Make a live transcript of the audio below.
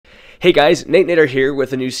Hey guys, Nate Nader here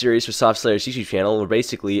with a new series for SoftSlayer's YouTube channel where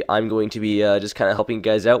basically I'm going to be just kind of helping you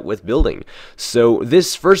guys out with building. So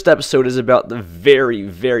this first episode is about the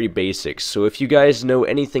very basics. So if you guys know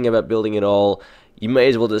anything about building at all, you may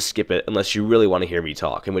as well just skip it unless you really want to hear me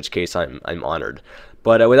talk, in which case I'm honored.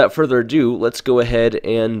 But without further ado, let's go ahead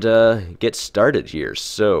and get started here.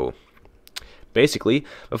 So basically,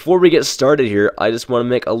 before we get started here, I just want to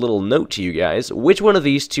make a little note to you guys. Which one of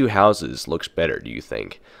these two houses looks better, do you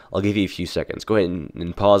think? I'll give you a few seconds. Go ahead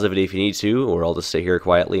and pause the video if you need to, or I'll just sit here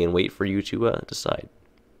quietly and wait for you to decide.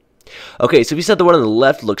 Okay, so if you said the one on the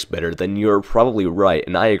left looks better, then you're probably right,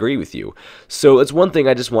 and I agree with you. So it's one thing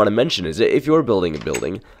I just want to mention is that if you're building a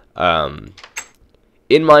building,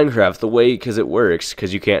 in Minecraft, the way, because it works,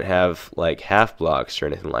 because you can't have, like, half blocks or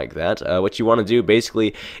anything like that, what you want to do,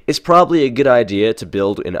 basically, is probably a good idea to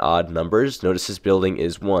build in odd numbers. Notice this building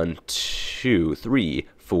is 1, 2, 3,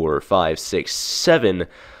 4, 5, 6, 7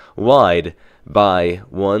 wide by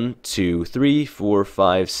 1, 2, 3, 4,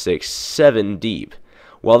 5, 6, 7 deep.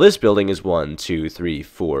 While this building is 1, 2, 3,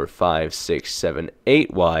 4, 5, 6, 7,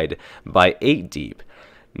 8 wide by 8 deep.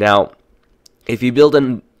 Now, if you build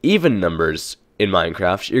in even numbers in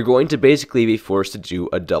Minecraft, you're going to basically be forced to do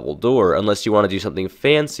a double door unless you want to do something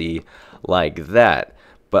fancy like that.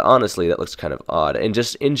 But honestly, that looks kind of odd. And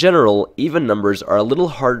just in general, even numbers are a little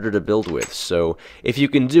harder to build with. So if you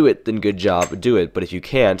can do it, then good job, do it. But if you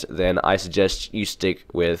can't, then I suggest you stick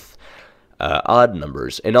with odd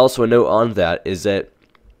numbers. And also a note on that is that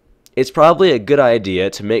it's probably a good idea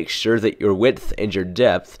to make sure that your width and your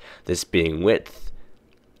depth, this being width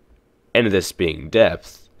and this being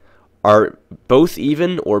depth, are both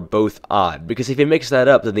even or both odd, because if you mix that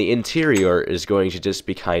up, then the interior is going to just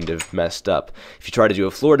be kind of messed up. If you try to do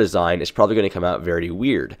a floor design, it's probably going to come out very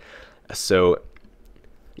weird. So,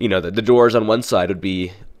 you know, the doors on one side would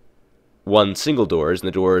be one single doors, and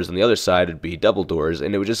the doors on the other side would be double doors,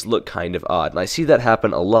 and it would just look kind of odd. And I see that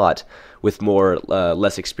happen a lot with more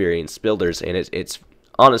less experienced builders, and it's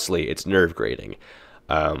honestly, it's nerve-grating.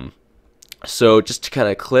 So just to kind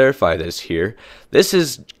of clarify this here, this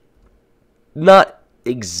is not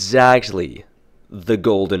exactly the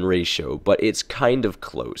golden ratio, but it's kind of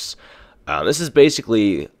close. This is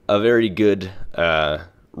basically a very good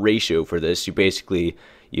ratio for this.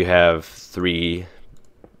 You have 3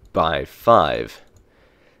 by 5,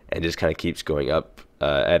 and just kind of keeps going up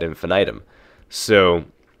ad infinitum. So,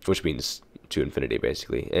 which means to infinity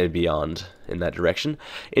basically, and beyond in that direction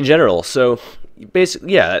in general. So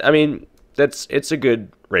basically, yeah, I mean, it's a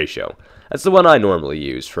good ratio. That's the one I normally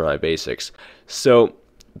use for my basics. So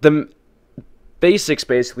the basics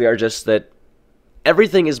basically are just that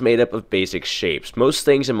everything is made up of basic shapes. Most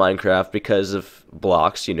things in Minecraft, because of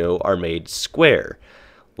blocks, you know, are made square,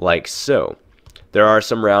 like so. There are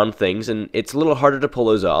some round things, and it's a little harder to pull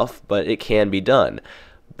those off, but it can be done.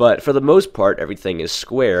 But for the most part, everything is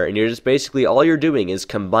square, and you're just basically, all you're doing is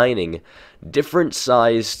combining different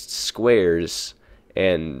sized squares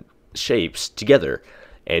and shapes together.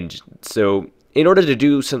 And so in order to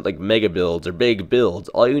do something like mega builds or big builds,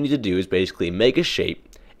 all you need to do is basically make a shape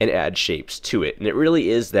and add shapes to it. And it really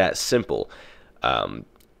is that simple.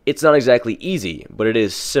 It's not exactly easy, but it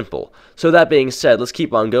is simple. So that being said, let's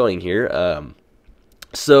keep on going here.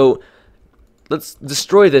 So let's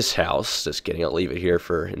destroy this house. Just kidding, I'll leave it here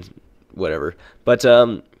for whatever. But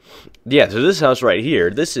yeah, so this house right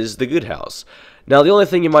here, this is the good house. Now the only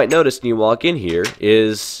thing you might notice when you walk in here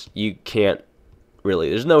is you can't really,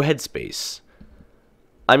 there's no headspace.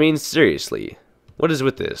 I mean, seriously, what is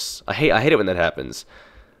with this? I hate it when that happens.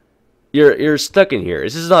 You're stuck in here.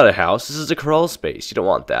 This is not a house, this is a crawl space. You don't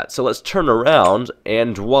want that. So let's turn around,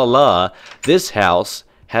 and voila, this house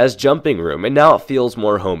has jumping room, and now it feels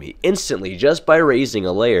more homey. Instantly, just by raising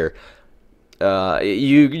a layer,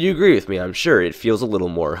 you agree with me, I'm sure, it feels a little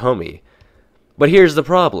more homey. But here's the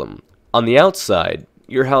problem. On the outside,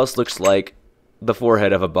 your house looks like the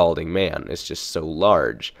forehead of a balding man. It's just so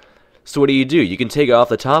large. So what do? You can take off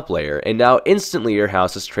the top layer, and now instantly your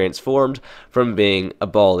house is transformed from being a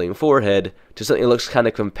balding forehead to something that looks kind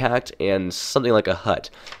of compact and something like a hut.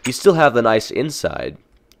 You still have the nice inside,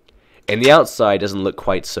 and the outside doesn't look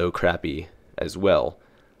quite so crappy as well.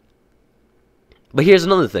 But here's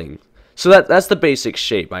another thing. So that's the basic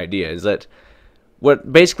shape idea, is that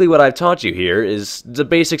basically what I've taught you here is the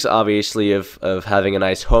basics, obviously, of having a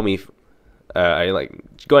nice homey, like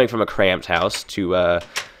going from a cramped house to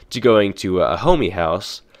going to a homey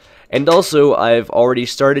house. And also, I've already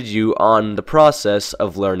started you on the process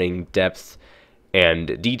of learning depth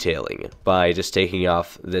and detailing by just taking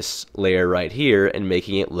off this layer right here and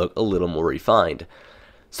making it look a little more refined.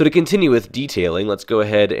 So to continue with detailing, let's go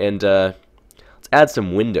ahead and let's add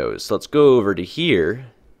some windows. So let's go over to here,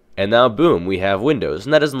 and now boom, we have windows,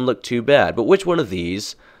 and that doesn't look too bad. But which one of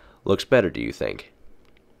these looks better, do you think?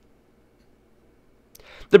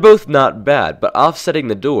 They're both not bad, but offsetting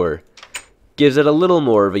the door gives it a little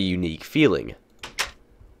more of a unique feeling.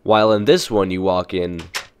 While in this one, you walk in,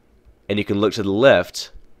 and you can look to the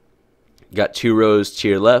left, got 2 rows to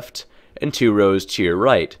your left, and 2 rows to your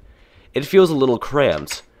right. It feels a little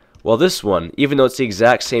cramped. While this one, even though it's the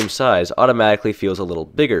exact same size, automatically feels a little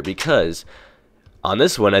bigger because on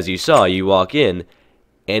this one, as you saw, you walk in,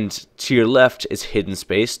 and to your left is hidden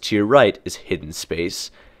space, to your right is hidden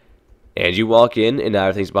space, and you walk in, and now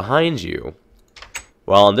everything's behind you.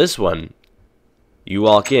 While on this one, you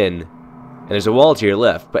walk in, and there's a wall to your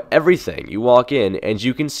left, but everything, you walk in, and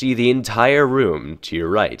you can see the entire room to your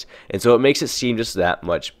right, and so it makes it seem just that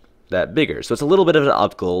bigger. So it's a little bit of an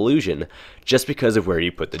optical illusion just because of where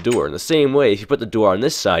you put the door. In the same way, if you put the door on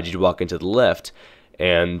this side, you'd walk into the left,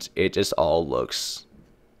 and it just all looks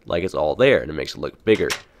like it's all there, and it makes it look bigger.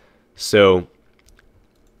 So,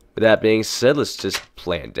 with that being said, let's just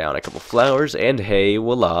plant down a couple flowers, and hey,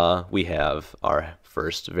 voila, we have our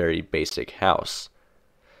first very basic house.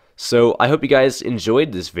 So, I hope you guys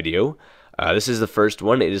enjoyed this video. This is the first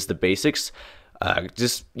one. It is the basics.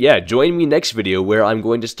 Join me next video where I'm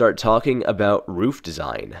going to start talking about roof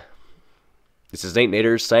design. This is Nate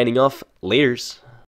Nader signing off. Laters.